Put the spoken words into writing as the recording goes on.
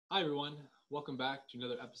Hi, everyone. Welcome back to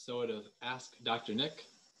another episode of Ask Dr. Nick.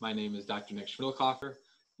 My name is Dr. Nick Schmidlkoffer,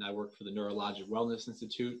 and I work for the Neurologic Wellness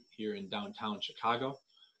Institute here in downtown Chicago.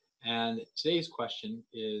 And today's question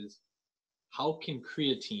is, how can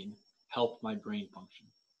creatine help my brain function?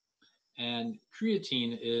 And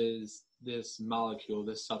creatine is this molecule,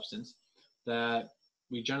 this substance that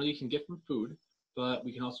we generally can get from food, but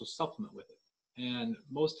we can also supplement with it. And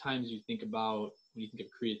most times when you think of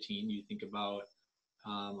creatine, you think about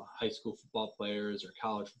high school football players or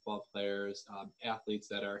college football players, athletes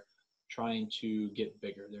that are trying to get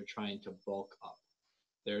bigger. They're trying to bulk up.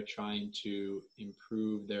 They're trying to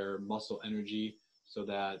improve their muscle energy so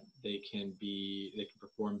that they can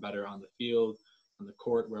perform better on the field, on the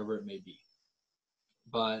court, wherever it may be.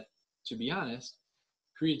 But to be honest,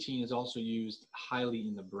 creatine is also used highly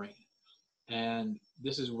in the brain. And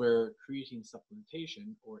this is where creatine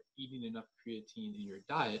supplementation or eating enough creatine in your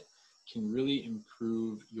diet can really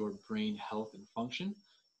improve your brain health and function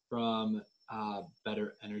from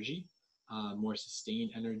better energy, more sustained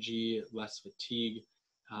energy, less fatigue,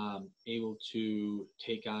 able to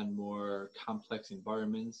take on more complex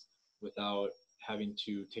environments without having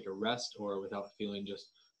to take a rest or without feeling just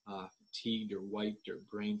fatigued or wiped or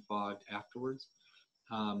brain fogged afterwards.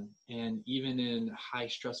 And even in high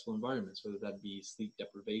stressful environments, whether that be sleep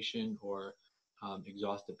deprivation or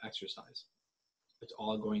exhaustive exercise, it's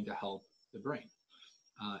all going to help the brain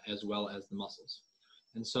as well as the muscles.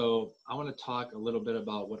 And so I want to talk a little bit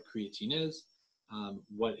about what creatine is,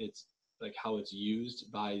 what it's like, how it's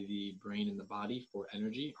used by the brain and the body for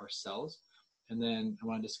energy, our cells. And then I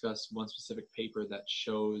want to discuss one specific paper that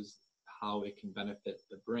shows how it can benefit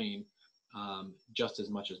the brain just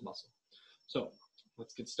as much as muscle. So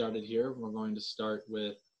let's get started here. We're going to start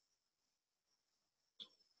with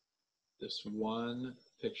this one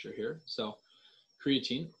picture here. So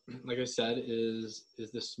creatine, like I said, is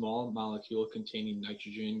this small molecule containing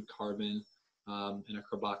nitrogen, carbon, and a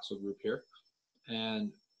carboxyl group here.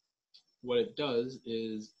 And what it does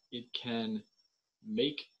is it can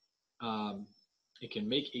make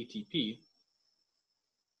ATP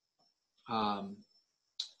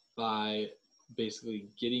by basically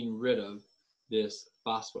getting rid of this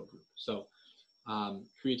phospho group. So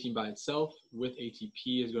creatine by itself with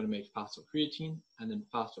ATP is going to make phosphocreatine, and then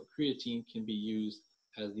phosphocreatine can be used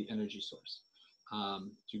as the energy source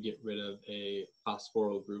to get rid of a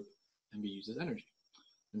phosphoryl group and be used as energy.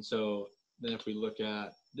 And so then if we look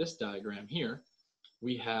at this diagram here,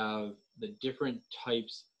 we have the different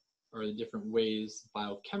types or the different ways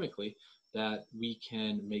biochemically that we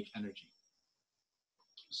can make energy.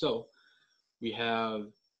 So we have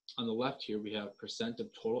on the left here, we have percent of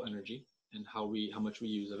total energy and how much we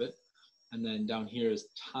use of it. And then down here is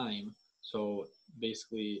time. So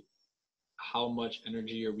basically how much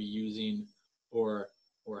energy are we using or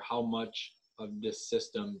how much of this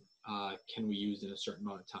system can we use in a certain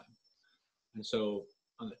amount of time. And so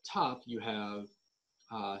on the top, you have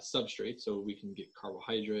substrates. So we can get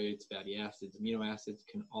carbohydrates, fatty acids, amino acids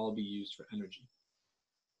can all be used for energy.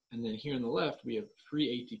 And then here on the left, we have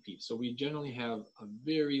free ATP. So we generally have a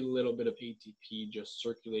very little bit of ATP just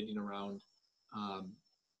circulating around.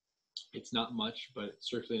 It's not much, but it's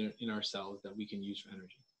circulating in our cells that we can use for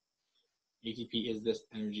energy. ATP is this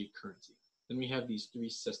energy currency. Then we have these three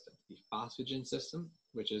systems: the phosphagen system,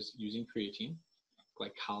 which is using creatine;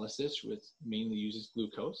 glycolysis, which mainly uses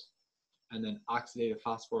glucose; and then oxidative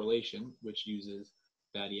phosphorylation, which uses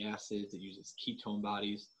fatty acids, it uses ketone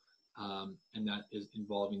bodies, and that is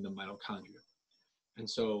involving the mitochondria. And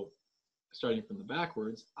so starting from the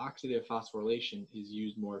backwards, oxidative phosphorylation is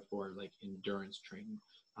used more for like endurance training.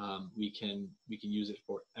 We can use it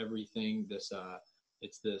for everything.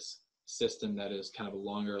 It's this system that is kind of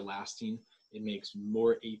longer lasting. It makes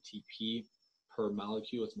more ATP per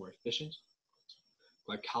molecule. It's more efficient.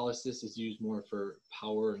 Glycolysis is used more for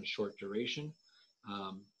power and short duration,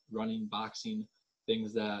 running, boxing,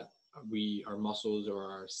 things that our muscles or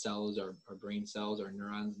our cells, our brain cells, our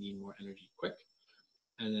neurons need more energy quick.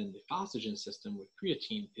 And then the phosphagen system with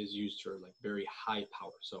creatine is used for like very high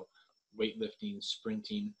power. So weightlifting,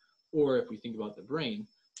 sprinting, or if we think about the brain,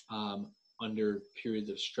 under periods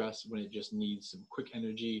of stress when it just needs some quick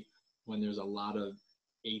energy, when there's a lot of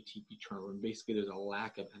ATP turnover, and basically there's a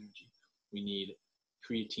lack of energy. We need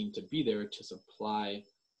creatine to be there to supply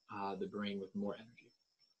the brain with more energy.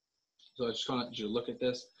 So I just want you to look at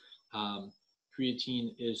this.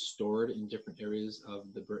 Creatine is stored in different areas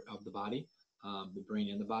of the body, the brain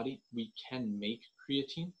and the body. We can make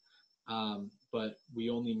creatine, but we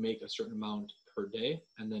only make a certain amount per day,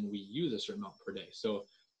 and then we use a certain amount per day. So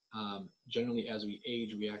generally, as we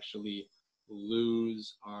age, we actually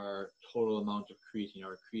lose our total amount of creatine.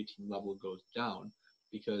 Our creatine level goes down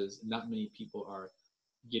because not many people are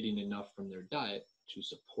getting enough from their diet to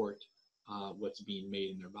support what's being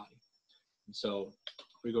made in their body. And so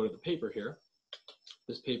if we go to the paper here,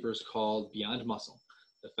 this paper is called Beyond Muscle,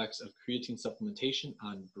 the Effects of Creatine Supplementation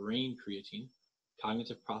on Brain Creatine,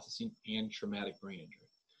 Cognitive Processing, and Traumatic Brain Injury.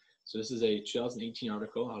 So this is a 2018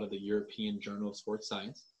 article out of the European Journal of Sports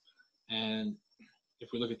Science. And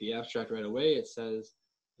if we look at the abstract right away, it says,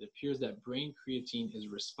 it appears that brain creatine is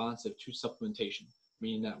responsive to supplementation,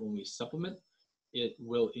 meaning that when we supplement, it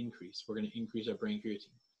will increase. We're going to increase our brain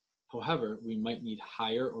creatine. However, we might need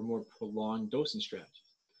higher or more prolonged dosing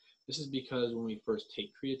strategies. This is because when we first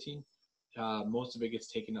take creatine, most of it gets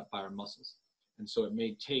taken up by our muscles. And so it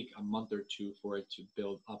may take a month or two for it to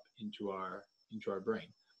build up into our brain,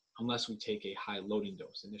 unless we take a high loading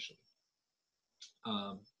dose initially.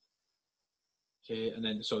 And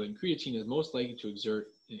then creatine is most likely to exert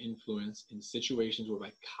an influence in situations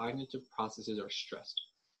whereby cognitive processes are stressed.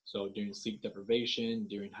 So during sleep deprivation,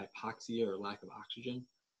 during hypoxia or lack of oxygen,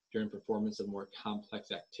 during performance of more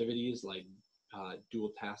complex activities like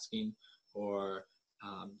dual tasking, or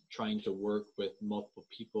trying to work with multiple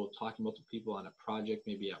people, talking to multiple people on a project,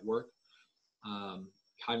 maybe at work,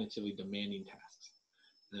 cognitively demanding tasks.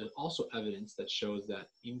 And there's also evidence that shows that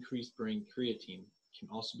increased brain creatine can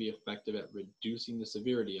also be effective at reducing the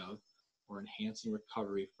severity of or enhancing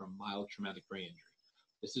recovery from mild traumatic brain injury.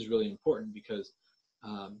 This is really important because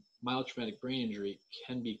mild traumatic brain injury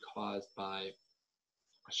can be caused by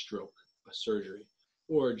a stroke, a surgery,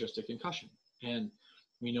 or just a concussion. And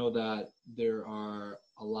we know that there are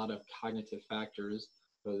a lot of cognitive factors,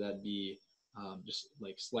 whether that be just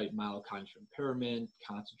like slight mild cognitive impairment,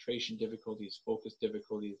 concentration difficulties, focus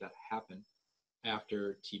difficulties that happen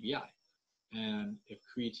after TBI. And if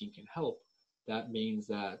creatine can help, that means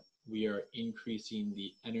that we are increasing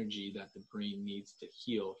the energy that the brain needs to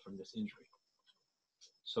heal from this injury.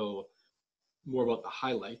 So more about the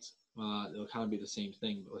highlights. It'll kind of be the same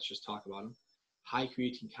thing, but let's just talk about them. High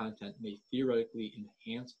creatine content may theoretically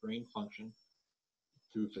enhance brain function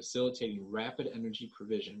through facilitating rapid energy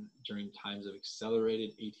provision during times of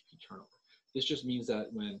accelerated ATP turnover. This just means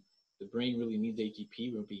that when the brain really needs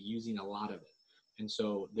ATP, we'll be using a lot of it. And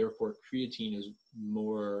so therefore creatine is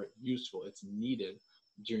more useful. It's needed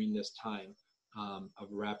during this time of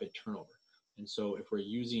rapid turnover. And so if we're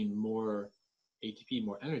using more ATP,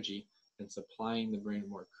 more energy, then supplying the brain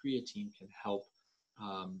more creatine can help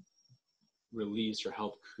release or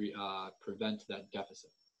help prevent that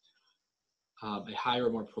deficit. A higher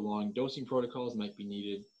or more prolonged dosing protocols might be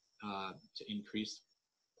needed to increase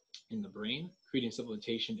in the brain. Creatine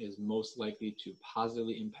supplementation is most likely to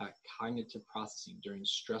positively impact cognitive processing during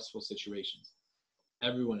stressful situations.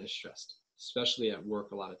 Everyone is stressed, especially at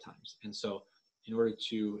work a lot of times. And so in order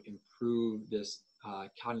to improve this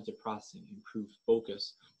cognitive processing, improve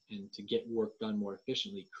focus, and to get work done more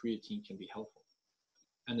efficiently, creatine can be helpful.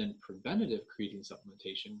 And then preventative creatine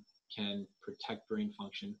supplementation can protect brain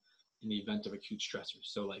function in the event of acute stressors.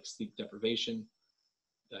 So like sleep deprivation,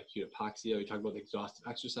 acute hypoxia, we talk about exhaustive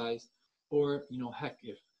exercise, or, heck,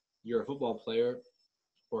 if you're a football player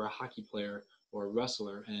or a hockey player or a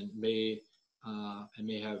wrestler and may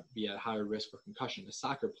be at higher risk for concussion, a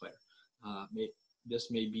soccer player, this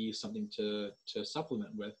may be something to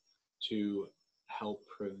supplement with to help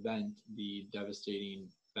prevent the devastating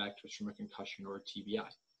effect of traumatic concussion or TBI,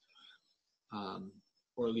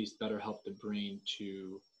 or at least better help the brain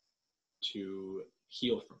to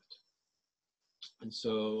heal from it. And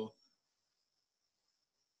so,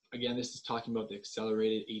 again, this is talking about the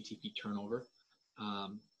accelerated ATP turnover.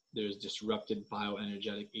 There's disrupted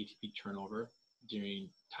bioenergetic ATP turnover during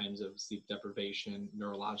times of sleep deprivation,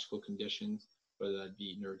 neurological conditions, whether that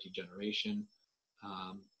be neurodegeneration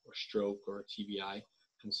or stroke or TBI.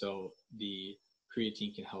 And so the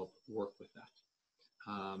creatine can help work with that.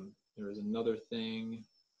 There is another thing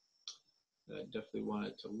that I definitely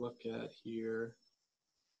wanted to look at here.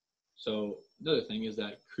 So another thing is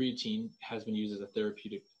that creatine has been used as a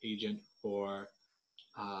therapeutic agent for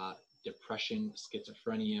depression,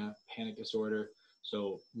 schizophrenia, panic disorder,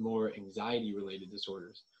 so more anxiety-related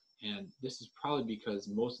disorders. And this is probably because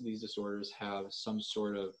most of these disorders have some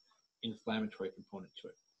sort of inflammatory component to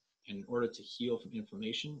it. And in order to heal from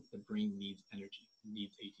inflammation, the brain needs energy,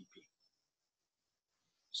 needs ATP.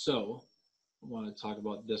 So I want to talk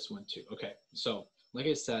about this one too. Okay, so like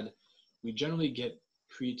I said, we generally get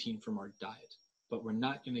creatine from our diet, but we're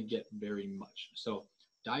not going to get very much. So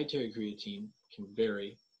dietary creatine can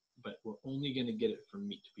vary, but we're only going to get it from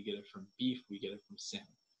meat. We get it from beef, we get it from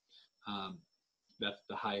salmon. That's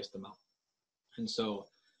the highest amount. And so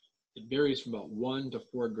it varies from about 1 to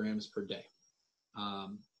 4 grams per day.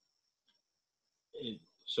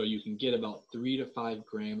 So you can get about 3 to 5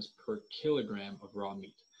 grams per kilogram of raw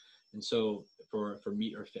meat. And so for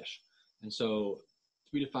meat or fish. And so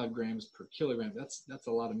 3 to 5 grams per kilogram, that's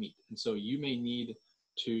a lot of meat. And so you may need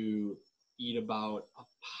to eat about a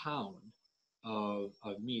pound of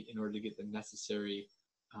meat in order to get the necessary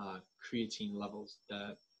creatine levels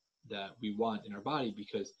that we want in our body,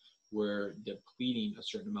 because we're depleting a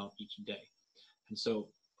certain amount each day. And so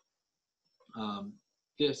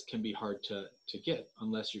this can be hard to get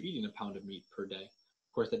unless you're eating a pound of meat per day.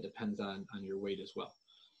 Of course, that depends on your weight as well.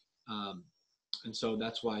 And so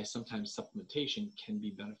that's why sometimes supplementation can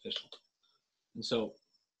be beneficial. And so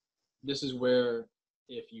this is where,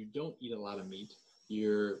 if you don't eat a lot of meat,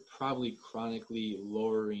 you're probably chronically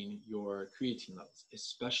lowering your creatine levels,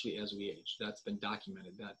 especially as we age. That's been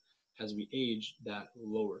documented that as we age, that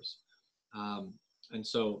lowers. And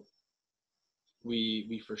so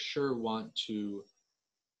we for sure want to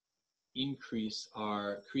increase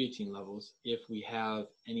our creatine levels if we have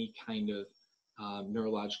any kind of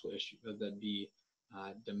neurological issue, whether that be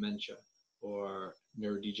dementia or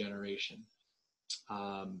neurodegeneration,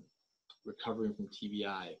 recovering from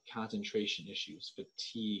TBI, concentration issues,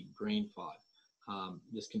 fatigue, brain fog.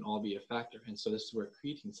 This can all be a factor. And so this is where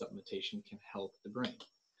creatine supplementation can help the brain.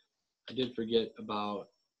 I did forget about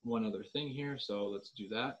one other thing here, so let's do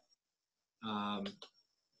that.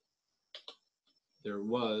 There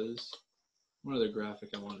was one other graphic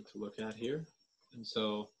I wanted to look at here. And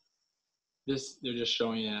so this, they're just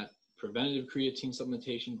showing at preventative creatine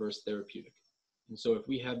supplementation versus therapeutic. And so if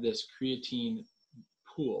we have this creatine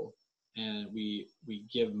pool and we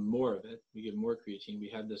give more of it, we give more creatine,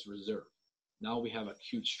 we have this reserve. Now we have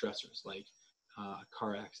acute stressors like a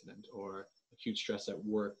car accident or acute stress at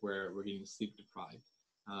work where we're getting sleep deprived.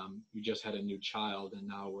 We just had a new child and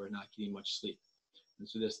now we're not getting much sleep. And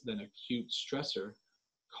so this then acute stressor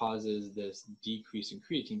causes this decrease in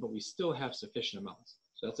creatine, but we still have sufficient amounts.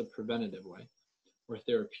 So that's a preventative way. Or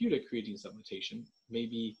therapeutic creatine supplementation may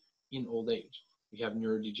be in old age. We have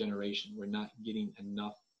neurodegeneration. We're not getting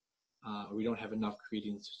enough, or we don't have enough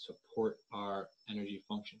creatine to support our energy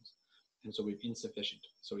functions. And so we're insufficient.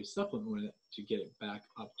 So we supplement it to get it back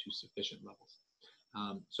up to sufficient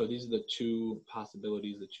levels. So these are the two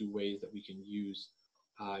possibilities, the two ways that we can use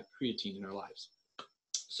creatine in our lives.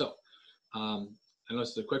 So I know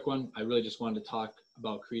this is a quick one. I really just wanted to talk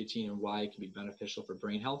about creatine and why it can be beneficial for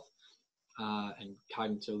brain health and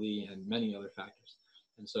cognitively and many other factors.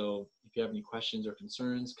 And so if you have any questions or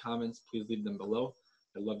concerns, comments, please leave them below.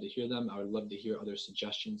 I'd love to hear them. I would love to hear other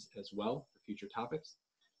suggestions as well for future topics.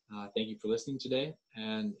 Thank you for listening today.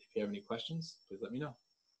 And if you have any questions, please let me know.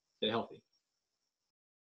 Stay healthy.